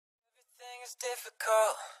Everything's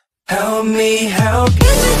difficult. Help me help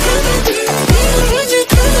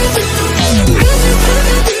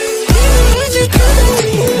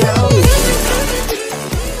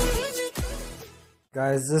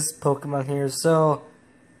Guys, this Pokemon here. So,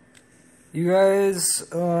 you guys,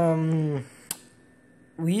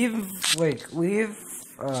 leave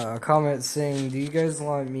a comment saying, do you guys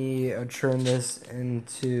want me to turn this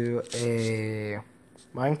into a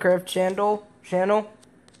Minecraft channel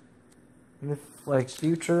in the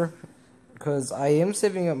future? Because I am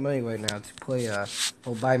saving up money right now to play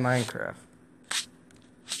buy Minecraft.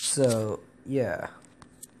 So yeah.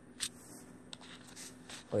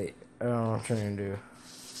 Wait, I don't know what I'm trying to do.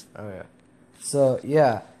 Oh yeah. So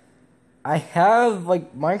yeah, I have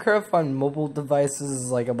Minecraft on mobile devices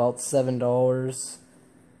is about $7.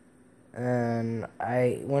 And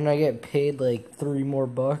when I get paid $3 more,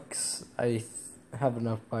 I have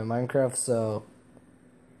enough to buy Minecraft. So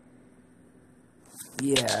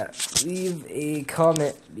yeah, leave a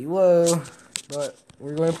comment below. But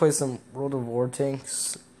we're going to play some World of War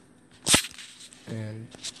tanks, and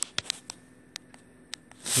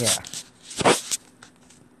yeah.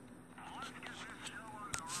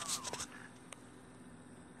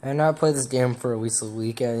 I not played this game for at least a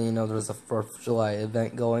week, and there was a 4th of July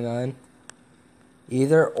event going on. And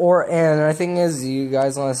the thing is, you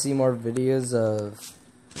guys want to see more videos of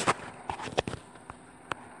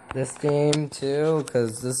this game too,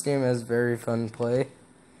 because this game is very fun to play.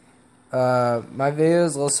 My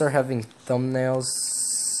videos will start having thumbnails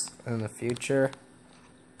in the future.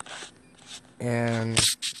 And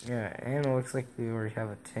yeah, and it looks like we already have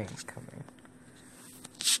a tank coming.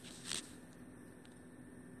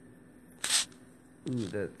 Ooh,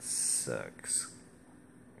 that sucks.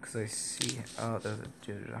 Because I see, oh, there's a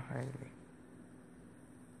dude behind me.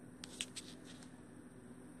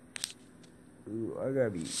 Ooh, I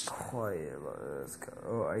gotta be quiet about this guy.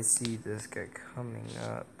 Oh, I see this guy coming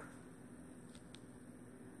up.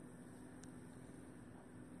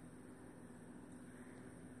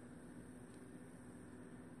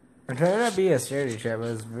 I'm trying not to be a scaredy cat, but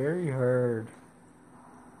it's very hard.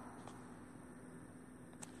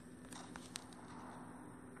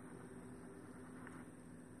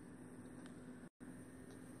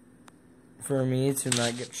 For me to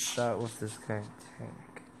not get shot with this kind of tank.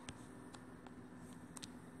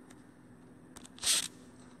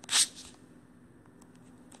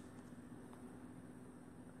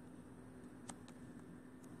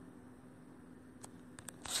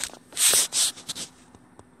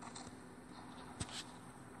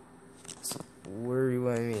 So, where do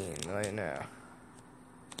I mean right now?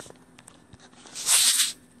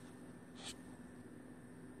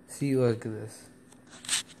 See, look at this.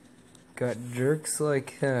 Got jerks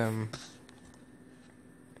like him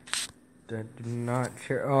that do not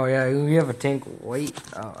care. Oh yeah, we have a tank. Wait,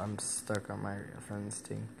 oh, I'm stuck on my friend's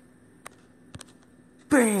tank.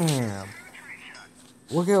 Bam!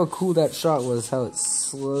 Look how cool that shot was. How it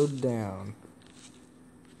slowed down.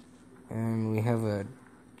 And we have a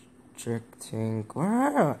jerk tank.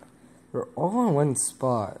 We're all in one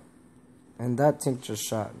spot, and that tank just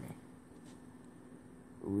shot me.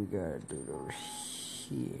 We gotta do it over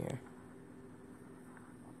here.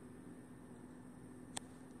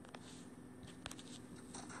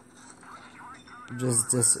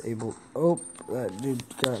 Just disabled. Oh, that dude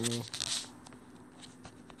got me.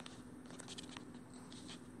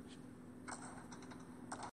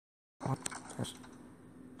 Oh, gosh.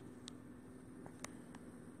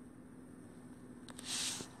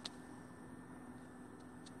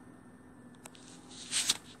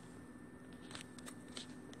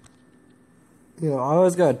 I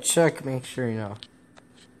always gotta check, make sure,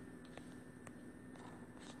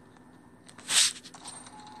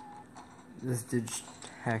 this dude's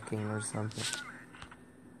hacking or something.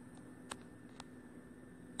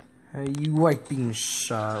 You like being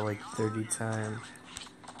shot 30 times.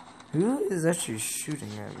 Who is actually shooting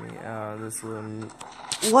at me? Oh, this little...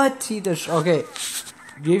 What? He just... Okay.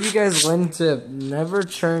 Give you guys one tip. Never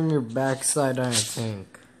turn your backside on a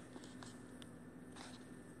tank.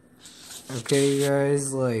 Okay, you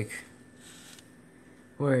guys,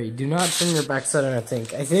 Wait, do not turn your backside on a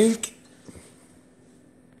tank. I think...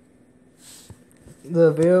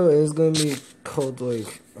 the video is going to be called,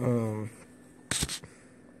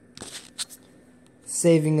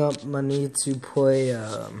 saving up money to play,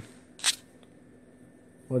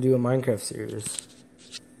 we'll do a Minecraft series.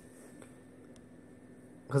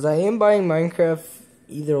 Because I am buying Minecraft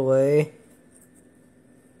either way.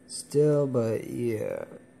 Still, but yeah.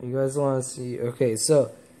 You guys want to see... Okay,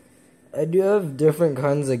 so, I do have different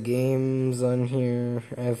kinds of games on here.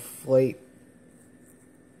 I have,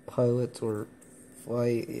 pilot or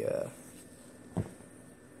flight, yeah.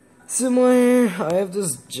 Similar, I have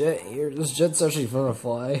this jet here. This jet's actually fun to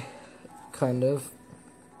fly, kind of.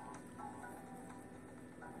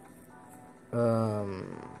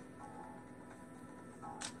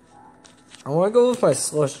 I want to go with my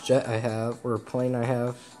slowest jet I have, or plane I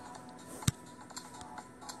have.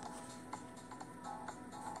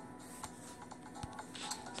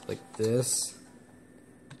 Like this.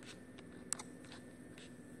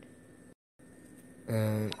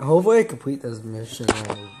 And hopefully I complete this mission in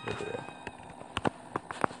this video.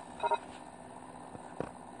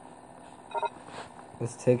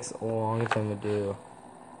 This takes a long time to do.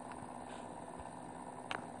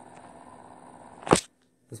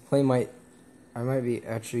 This plane I might be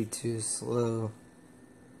actually too slow.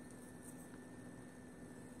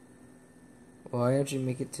 Will I actually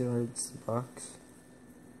make it towards the box?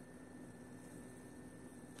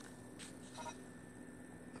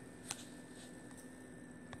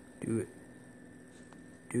 Do it.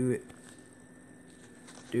 Do it.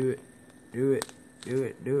 Do it. Do it. Do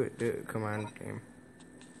it. Do it. Do it. Come on, game.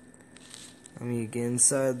 Let me get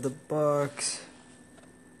inside the box.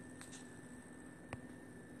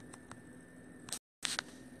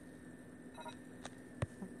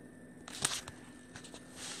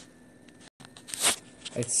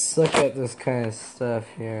 I suck at this kind of stuff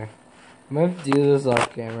here. I'm gonna have to do this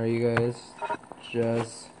off camera, you guys.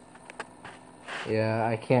 Yeah,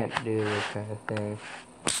 I can't do this kind of thing.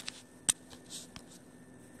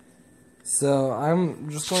 So, I'm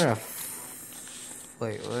just gonna...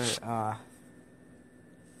 Wait, what?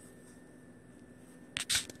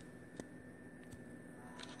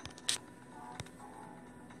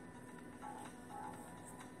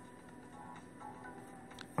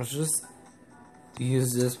 Let's just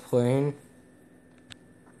use this plane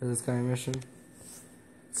for this kind of mission.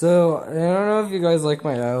 So, I don't know if you guys like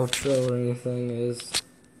my outro or anything,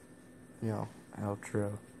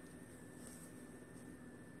 outro.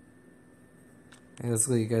 And that's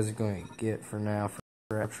what you guys are going to get for now for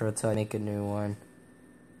outro until I make a new one.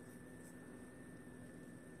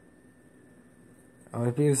 A lot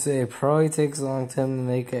of people say it probably takes a long time to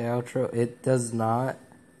make an outro. It does not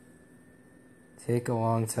take a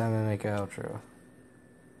long time to make an outro.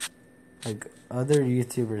 Like other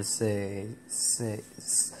YouTubers say,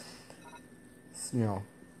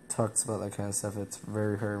 talks about that kind of stuff. It's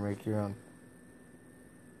very hard to make your own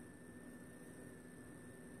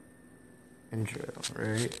intro,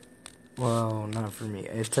 right? Well, not for me.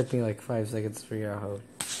 It took me like 5 seconds to figure out how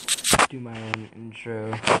to do my own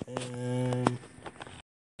intro. And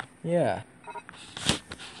yeah.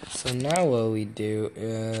 So now what we do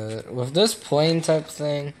with this plane type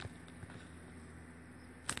thing,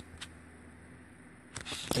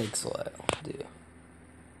 takes a while to do.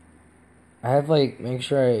 I have make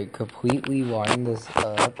sure I completely line this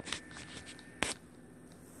up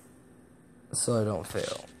so I don't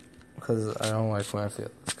fail, because I don't like when I fail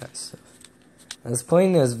this kind of stuff. And this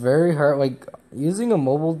plane is very hard. Using a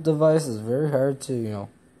mobile device is very hard to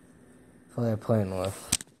fly a plane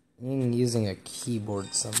with. Even using a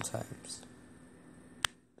keyboard sometimes.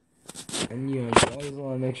 And you always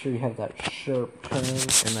want to make sure you have that sharp turn.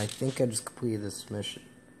 And I think I just completed this mission.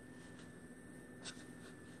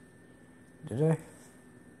 Did I?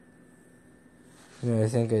 No, I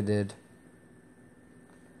think I did.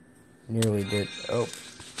 Nearly did. Oh,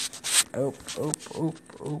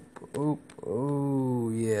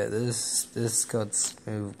 yeah, this got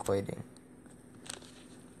smooth gliding.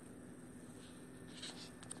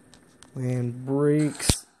 Land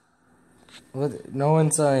brakes. What? No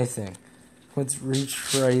one saw anything. Let's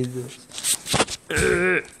retry this.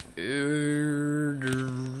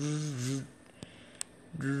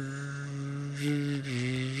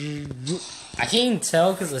 I can't even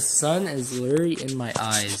tell because the sun is literally in my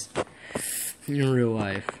eyes in real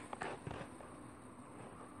life.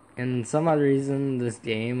 And some odd reason, this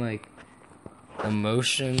game, the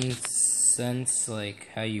motion sense,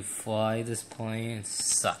 how you fly this plane,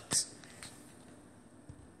 sucks.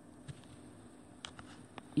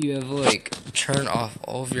 You have turn off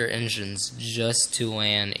all of your engines just to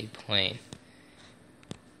land a plane.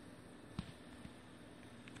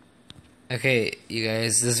 Okay, you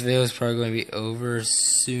guys, this video is probably going to be over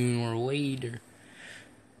soon or later.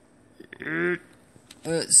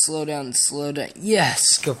 Slow down.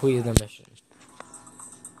 Yes, completed the mission.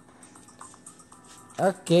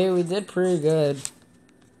 Okay, we did pretty good.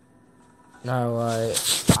 No,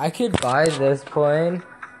 I could buy this plane.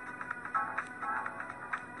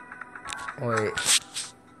 Wait.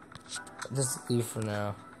 Just leave for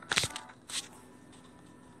now.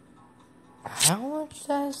 How much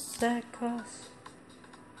does that cost?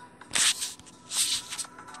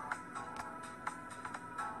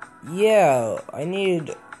 yeah, I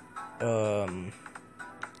need,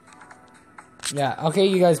 yeah, okay,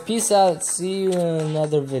 you guys, peace out. See you in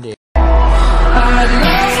another video.